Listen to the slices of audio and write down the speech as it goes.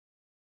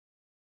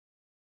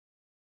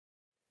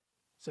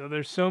So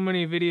there's so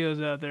many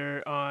videos out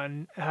there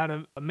on how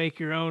to make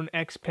your own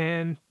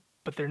X-PAN,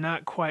 but they're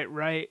not quite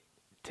right.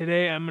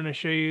 Today I'm going to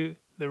show you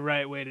the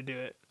right way to do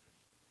it.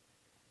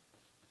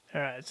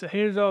 Alright, so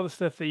here's all the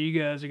stuff that you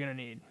guys are going to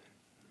need.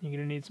 You're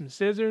going to need some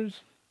scissors.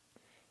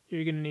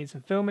 You're going to need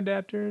some film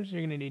adapters. You're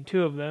going to need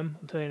 2 of them.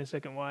 I'll tell you in a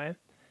second why.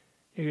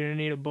 You're going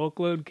to need a bulk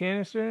load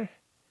canister.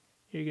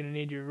 You're going to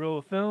need your roll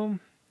of film.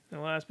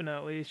 And last but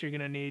not least, you're going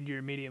to need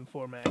your medium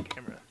format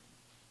camera.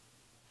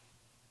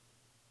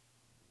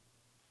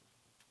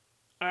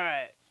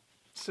 Alright,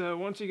 so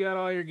once you got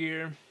all your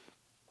gear,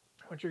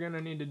 what you're going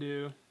to need to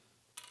do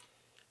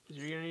is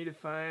you're going to need to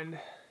find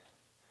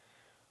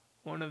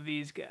one of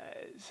these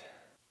guys.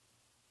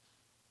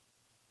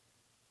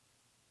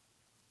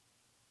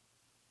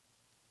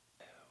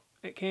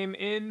 It came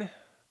in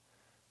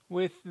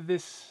with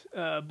this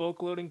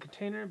bulk loading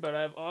container, but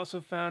I've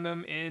also found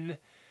them in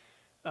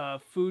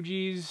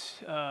Fuji's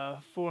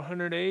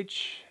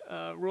 400H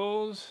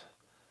rolls.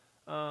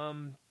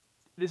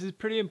 This is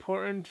pretty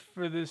important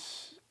for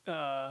this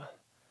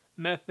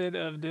method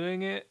of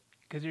doing it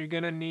because you're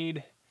going to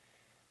need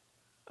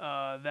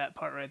that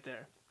part right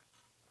there.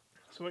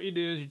 So what you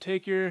do is you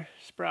take your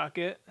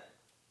sprocket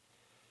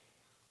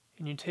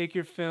and you take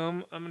your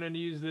film. I'm going to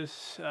use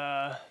this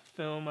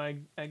film. I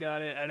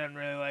got it. I didn't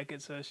really like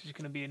it, so it's just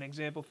going to be an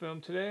example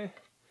film today.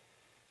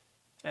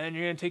 And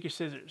you're going to take your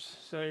scissors.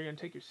 So you're going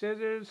to take your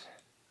scissors,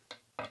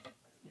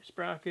 your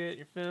sprocket,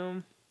 your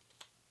film,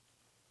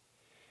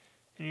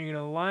 and you're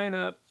going to line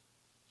up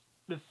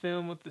the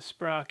film with the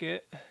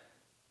sprocket.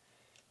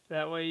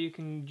 That way you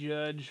can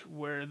judge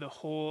where the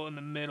hole in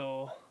the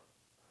middle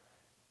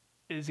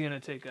is going to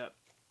take up.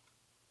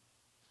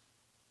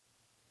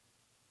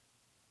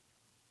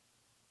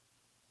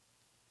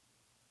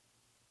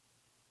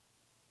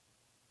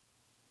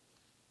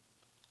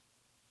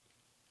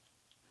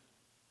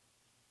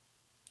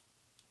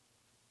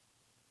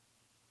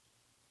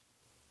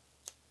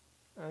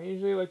 I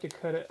usually like to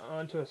cut it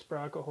onto a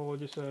sprocket hole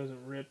just so it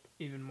doesn't rip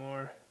even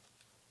more.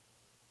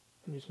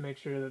 And just make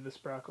sure that the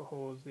sprocket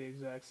hole is the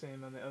exact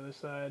same on the other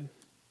side.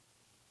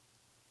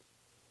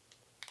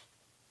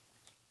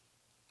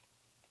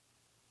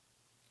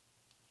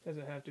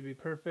 Doesn't have to be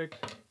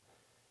perfect.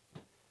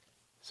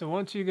 So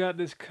once you got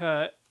this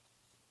cut,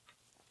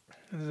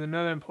 this is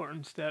another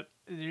important step.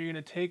 You're going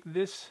to take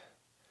this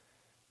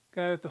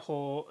guy with the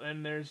hole,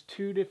 and there's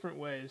 2 different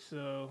ways.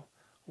 So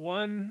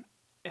one,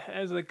 it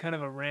has like kind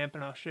of a ramp,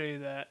 and I'll show you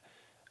that.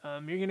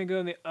 You're going to go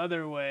in the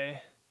other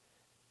way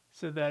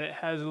so that it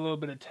has a little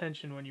bit of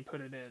tension when you put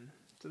it in.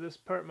 So this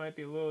part might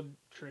be a little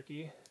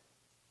tricky.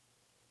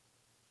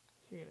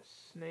 You're going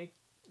to snake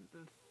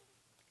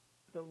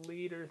the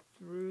leader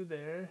through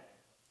there.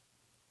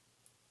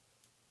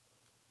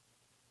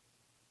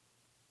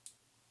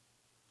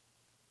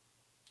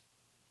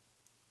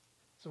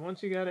 So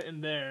once you got it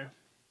in there,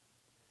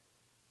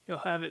 you'll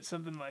have it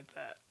something like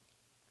that.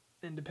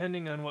 And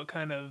depending on what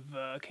kind of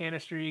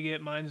canister you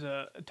get, mine's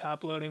a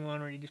top loading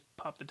one where you just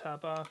pop the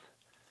top off.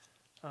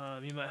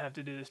 You might have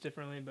to do this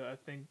differently, but I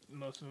think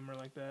most of them are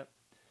like that.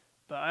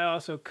 But I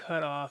also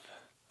cut off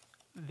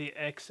the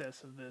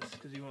excess of this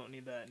because you won't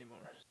need that anymore.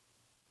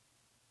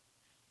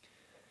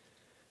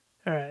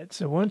 Alright,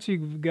 so once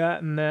you've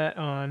gotten that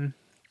on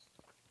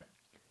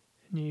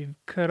and you've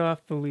cut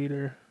off the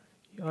leader,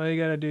 all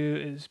you gotta do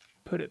is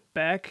put it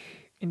back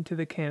into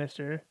the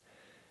canister.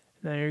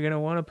 Now you're going to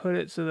want to put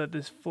it so that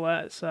this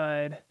flat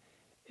side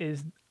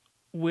is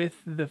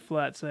with the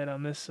flat side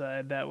on this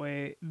side. That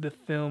way the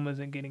film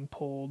isn't getting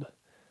pulled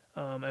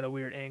at a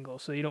weird angle.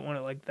 So you don't want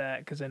it like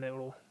that because then it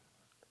will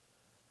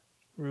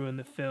ruin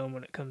the film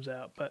when it comes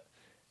out. But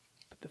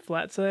put the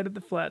flat side at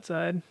the flat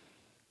side.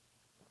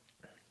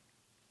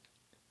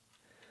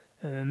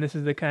 And then this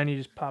is the kind you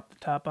just pop the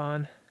top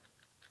on.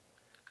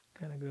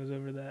 Kind of goes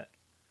over that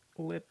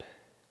lip.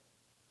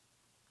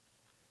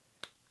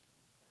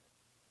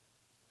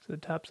 So the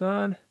top's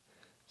on.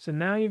 So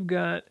now you've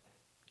got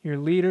your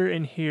leader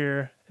in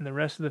here, and the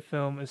rest of the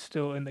film is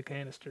still in the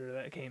canister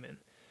that it came in.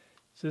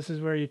 So this is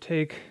where you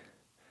take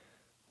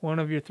one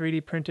of your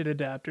 3D printed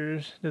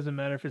adapters. Doesn't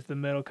matter if it's the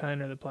metal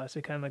kind or the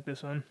plastic kind like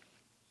this one.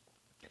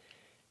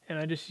 And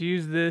I just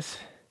use this,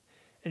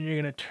 and you're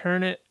going to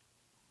turn it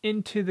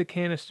into the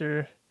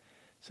canister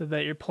so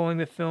that you're pulling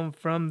the film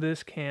from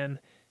this can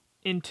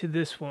into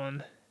this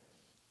one,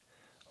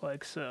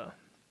 like so.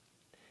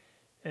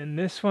 And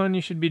this one,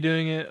 you should be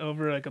doing it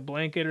over like a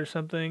blanket or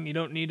something. You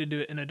don't need to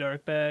do it in a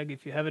dark bag.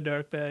 If you have a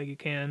dark bag, you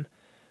can.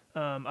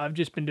 I've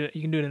just been doing.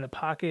 You can do it in a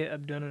pocket.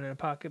 I've done it in a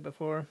pocket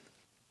before.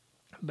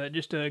 But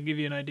just to give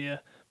you an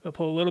idea, I'll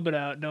pull a little bit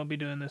out. Don't be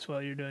doing this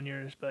while you're doing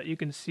yours. But you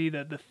can see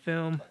that the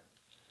film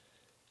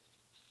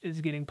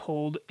is getting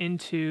pulled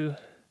into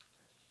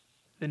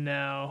the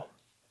now,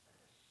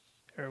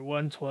 or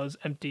once was,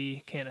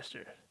 empty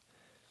canister.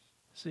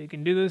 So you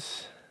can do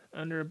this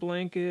under a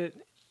blanket,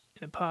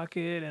 in a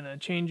pocket, in a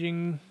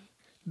changing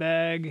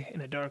bag,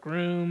 in a dark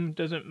room.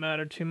 Doesn't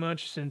matter too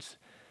much since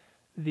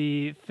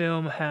the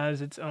film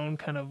has its own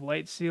kind of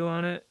light seal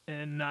on it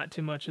and not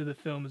too much of the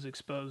film is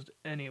exposed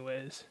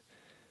anyways.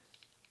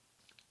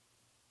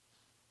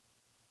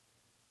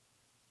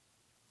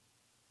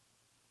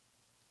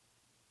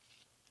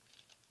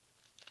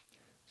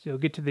 So you'll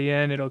get to the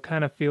end, it'll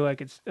kind of feel like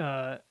it's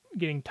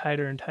getting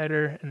tighter and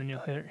tighter, and then you'll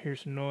hear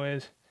some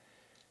noise.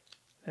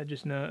 That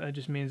just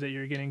means that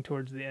you're getting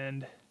towards the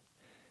end.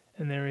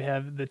 And there we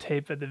have the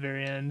tape at the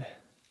very end.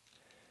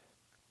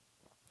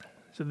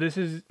 So this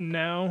is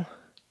now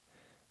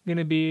going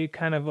to be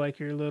kind of like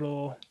your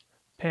little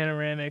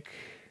panoramic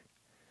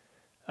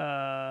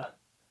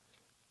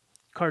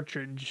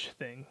cartridge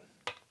thing.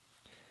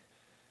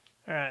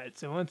 Alright,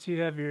 so once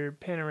you have your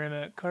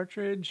panoramic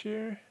cartridge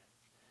here,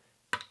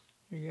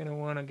 you're going to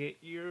want to get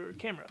your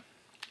camera.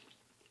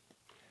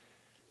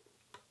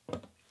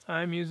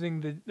 I'm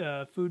using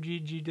the Fuji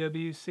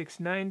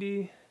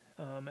GW690.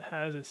 It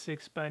has a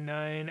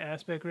 6:9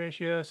 aspect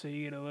ratio, so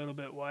you get a little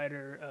bit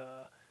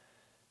wider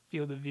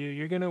field of view.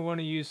 You're going to want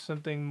to use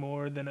something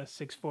more than a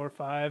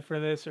 6:45 for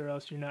this, or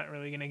else you're not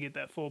really going to get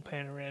that full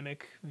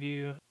panoramic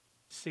view.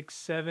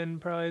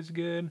 6:7 probably is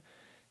good.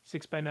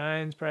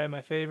 6:9 is probably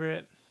my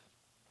favorite.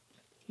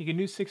 You can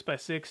do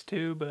 6:6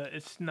 too, but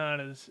it's not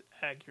as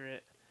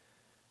accurate.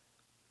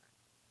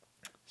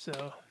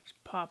 So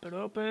just pop it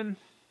open.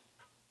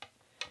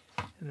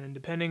 And then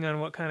depending on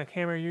what kind of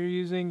camera you're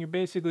using, you're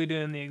basically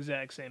doing the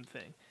exact same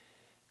thing.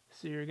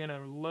 So you're going to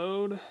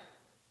load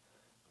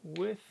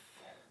with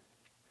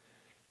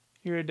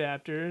your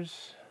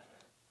adapters.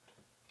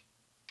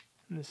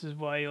 And this is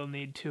why you'll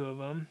need 2 of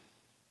them.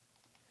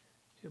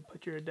 So you'll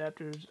put your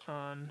adapters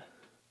on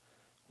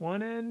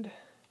one end.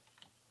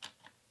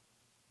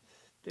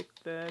 Stick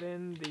that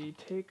in the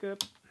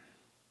take-up.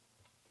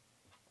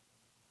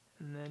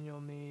 And then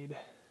you'll need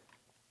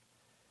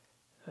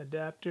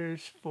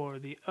adapters for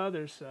the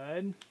other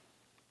side.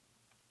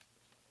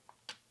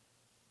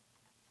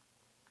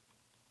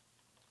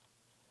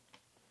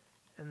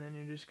 And then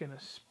you're just going to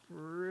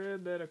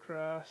spread that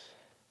across.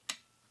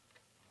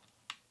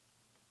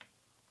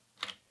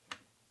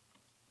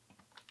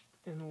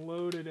 And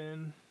load it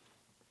in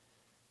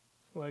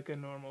like a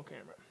normal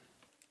camera.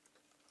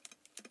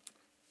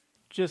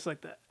 Just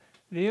like that.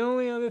 The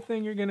only other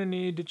thing you're going to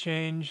need to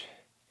change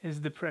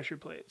is the pressure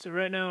plate. So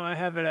right now I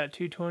have it at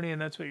 220,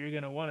 and that's what you're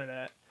going to want it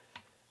at.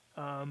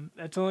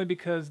 That's only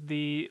because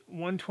the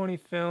 120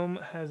 film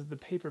has the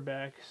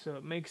paperback, so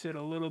it makes it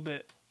a little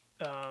bit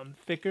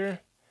thicker.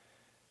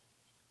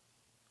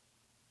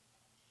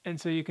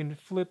 And so you can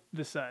flip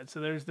the side. So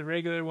there's the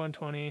regular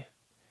 120,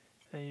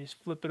 and you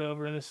just flip it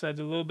over, and this side's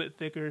a little bit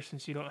thicker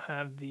since you don't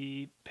have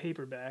the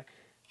paperback.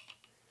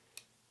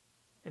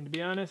 And to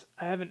be honest,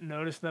 I haven't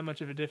noticed that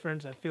much of a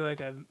difference. I feel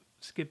like I've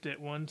skipped it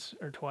once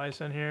or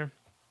twice on here.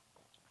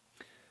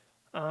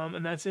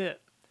 And that's it.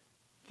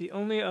 The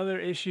only other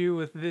issue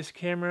with this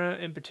camera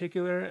in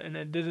particular, and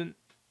it doesn't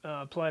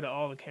apply to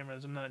all the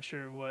cameras, I'm not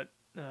sure what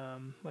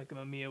like a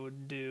Mamiya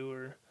would do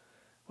or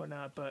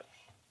whatnot, but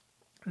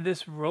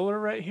this roller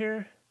right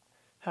here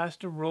has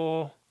to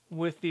roll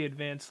with the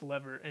advanced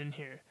lever in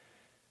here.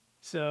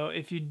 So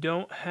if you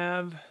don't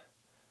have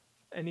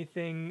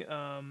anything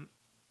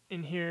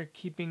in here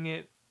keeping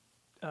it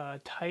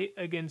tight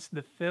against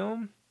the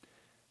film,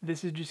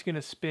 this is just going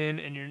to spin,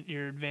 and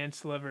your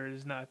advanced lever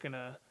is not going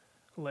to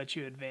let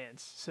you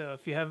advance. So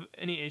if you have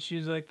any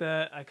issues like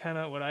that,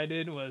 what I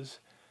did was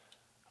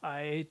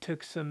I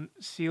took some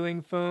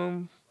sealing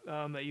foam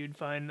that you'd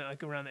find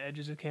like around the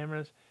edges of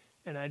cameras,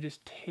 and I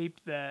just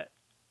taped that.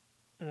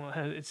 Well,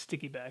 it's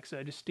sticky back, so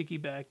I just sticky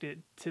backed it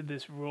to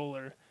this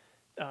roller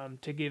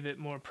to give it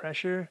more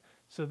pressure,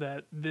 so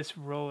that this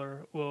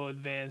roller will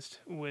advance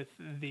with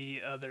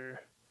the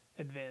other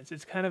advance.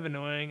 It's kind of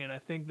annoying, and I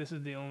think this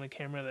is the only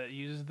camera that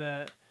uses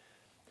that.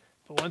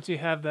 But once you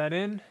have that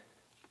in,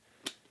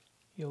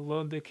 you'll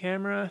load the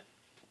camera,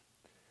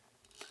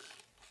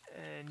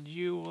 and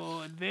you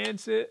will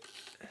advance it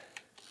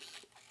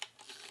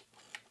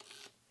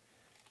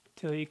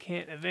till you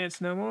can't advance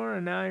no more,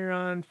 and now you're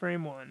on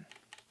frame 1.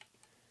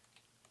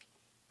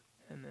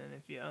 And then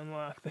if you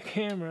unlock the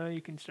camera,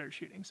 you can start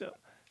shooting. So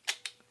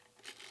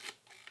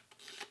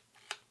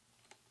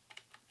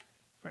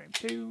frame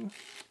 2,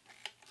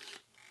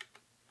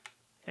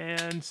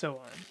 and so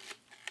on.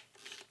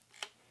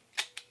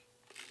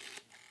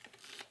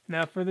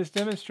 Now for this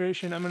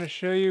demonstration, I'm going to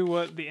show you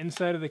what the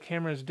inside of the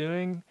camera is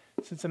doing.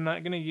 Since I'm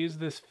not going to use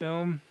this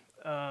film,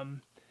 I'll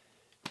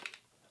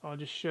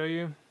just show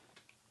you.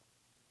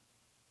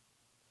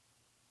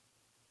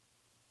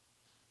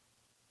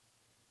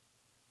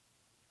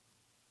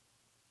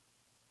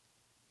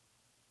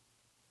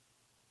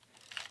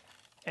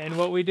 And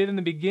what we did in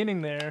the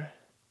beginning there,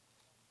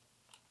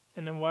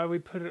 and then why we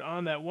put it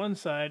on that one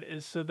side,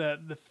 is so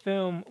that the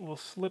film will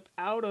slip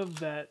out of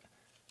that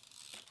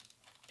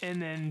and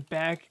then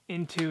back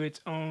into its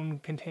own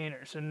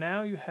container. So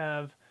now you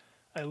have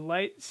a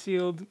light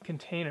sealed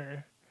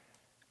container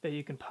that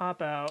you can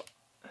pop out,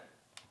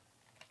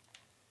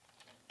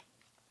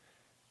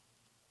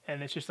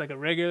 and it's just like a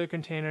regular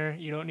container.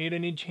 You don't need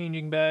any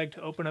changing bag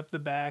to open up the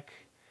back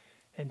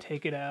and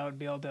take it out and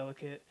be all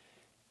delicate.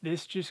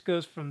 This just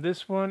goes from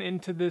this one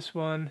into this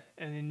one,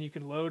 and then you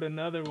can load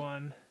another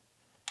one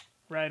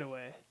right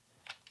away.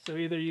 So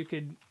either you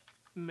could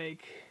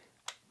make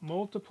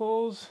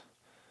multiples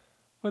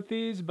with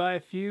these, buy a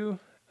few,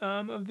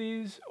 of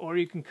these, or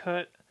you can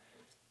cut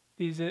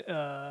these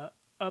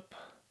up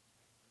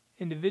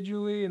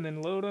individually and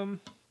then load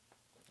them.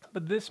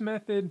 But this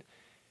method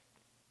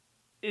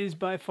is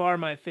by far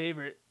my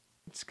favorite.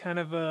 It's kind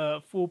of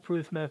a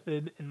foolproof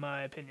method in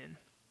my opinion.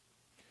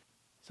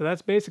 So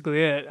that's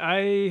basically it.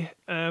 I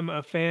am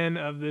a fan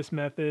of this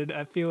method.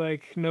 I feel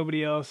like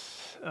nobody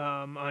else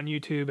on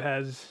YouTube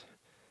has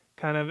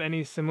kind of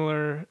any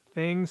similar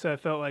thing, so I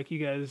felt like you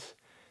guys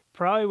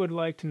probably would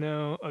like to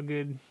know a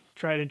good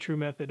tried and true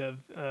method of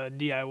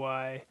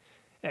DIY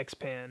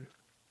X-PAN.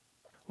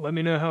 Let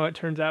me know how it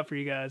turns out for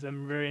you guys.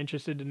 I'm very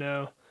interested to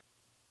know.